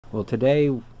Well, today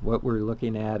what we're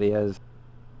looking at is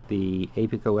the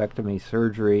apicoectomy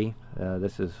surgery.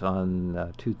 This is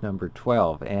on tooth number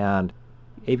 12. And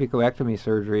apicoectomy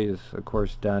surgery is, of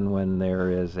course, done when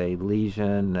there is a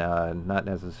lesion, not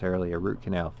necessarily a root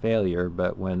canal failure,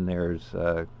 but when there's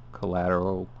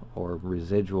collateral or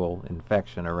residual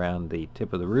infection around the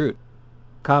tip of the root.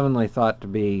 Commonly thought to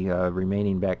be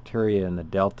remaining bacteria in the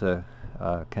delta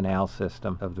canal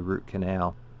system of the root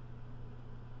canal.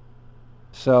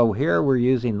 So here we're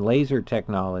using laser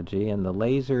technology, and the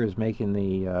laser is making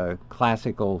the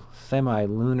classical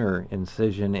semi-lunar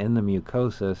incision in the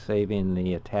mucosa, saving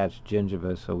the attached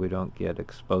gingiva so we don't get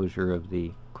exposure of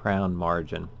the crown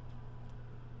margin.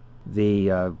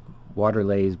 The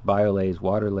BioLase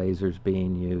water laser is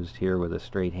being used here with a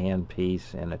straight hand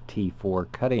piece and a T4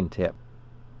 cutting tip.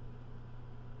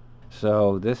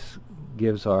 So this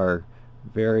gives our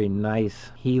very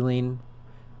nice healing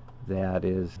that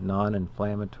is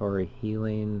non-inflammatory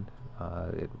healing.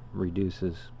 It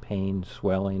reduces pain,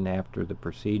 swelling after the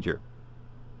procedure.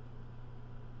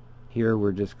 Here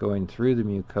we're just going through the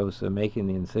mucosa, making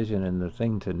the incision, and the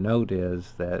thing to note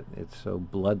is that it's so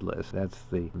bloodless. That's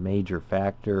the major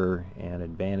factor and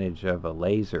advantage of a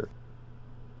laser.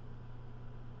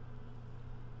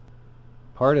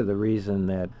 Part of the reason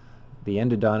that the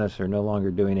endodontists are no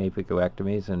longer doing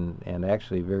apicoectomies, and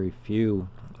actually very few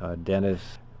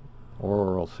dentists or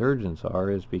oral surgeons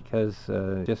is because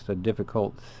just a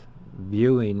difficult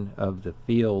viewing of the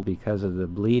field because of the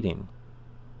bleeding.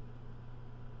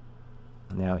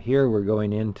 Now here we're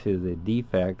going into the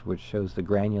defect, which shows the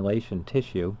granulation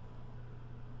tissue.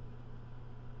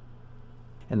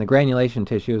 And the granulation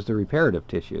tissue is the reparative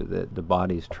tissue that the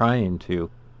body's trying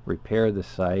to repair the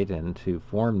site and to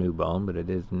form new bone, but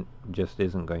it just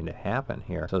isn't going to happen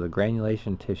here. So the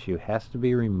granulation tissue has to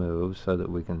be removed so that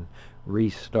we can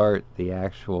restart the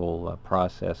actual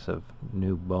process of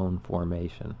new bone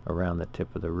formation around the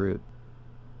tip of the root.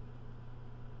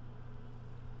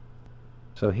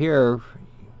 So here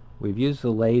we've used the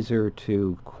laser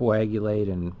to coagulate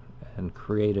and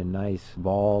create a nice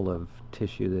ball of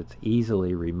tissue that's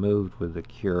easily removed with the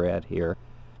curette here.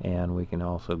 And we can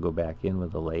also go back in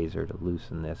with the laser to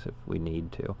loosen this if we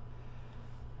need to.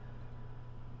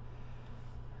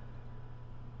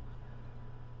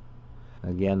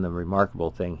 Again, the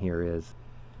remarkable thing here is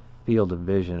field of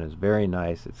vision is very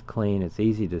nice. It's clean. It's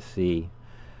easy to see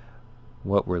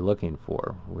what we're looking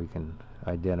for. We can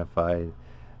identify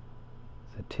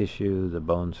the tissue, the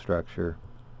bone structure.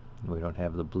 We don't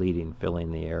have the bleeding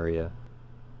filling the area.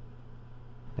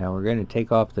 Now we're going to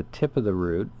take off the tip of the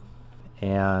root,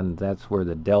 and that's where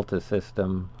the delta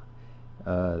system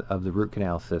of the root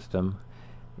canal system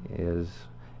is,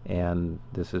 and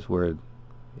this is where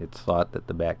it's thought that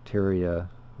the bacteria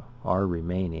are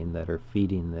remaining that are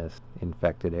feeding this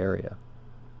infected area.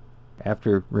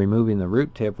 After removing the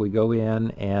root tip, we go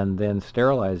in and then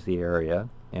sterilize the area,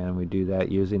 and we do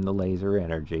that using the laser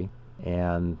energy,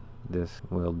 and this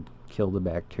will kill the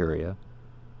bacteria.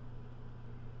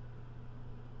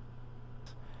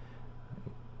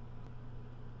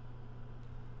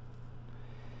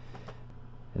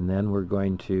 And then we're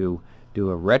going to do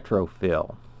a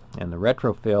retrofill. And the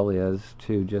retrofill is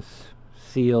to just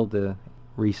seal the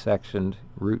resectioned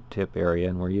root tip area,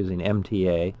 and we're using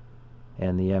MTA,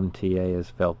 and the MTA is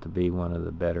felt to be one of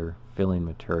the better filling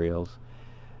materials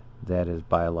that is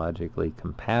biologically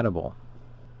compatible.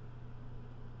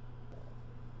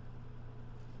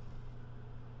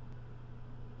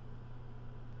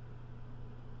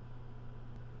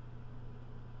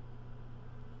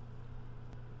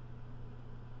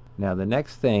 Now the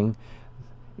next thing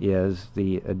is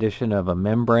the addition of a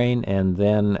membrane and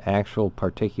then actual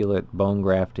particulate bone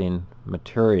grafting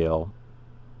material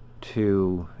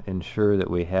to ensure that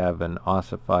we have an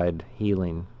ossified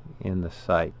healing in the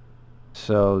site.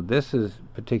 So this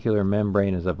particular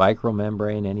membrane is a vicryl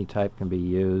membrane. Any type can be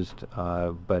used,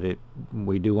 but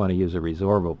we do want to use a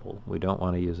resorbable. We don't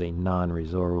want to use a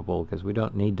non-resorbable because we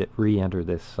don't need to re-enter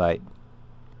this site.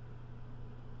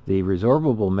 The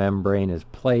resorbable membrane is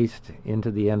placed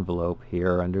into the envelope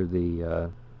here under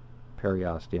the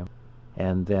periosteum,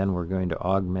 and then we're going to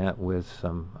augment with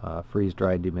some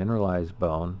freeze-dried demineralized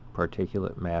bone,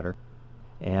 particulate matter,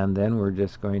 and then we're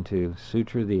just going to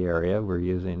suture the area. We're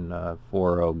using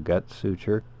 4-0 gut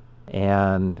suture,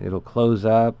 and it'll close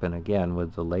up, and again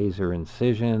with the laser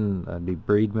incision,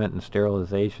 debridement and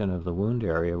sterilization of the wound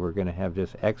area, we're going to have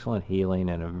just excellent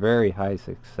healing and a very high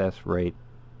success rate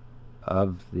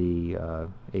of the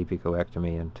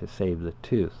apicoectomy and to save the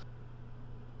tooth.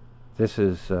 This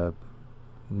is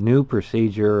new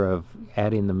procedure of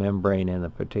adding the membrane and the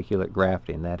particulate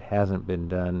grafting. That hasn't been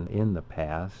done in the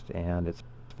past, and it's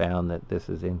found that this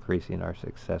is increasing our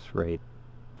success rate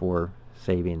for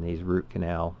saving these root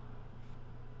canal,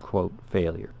 quote,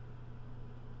 failure.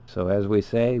 So as we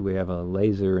say, we have a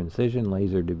laser incision,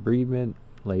 laser debridement,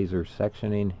 laser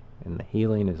sectioning, and the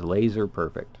healing is laser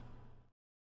perfect.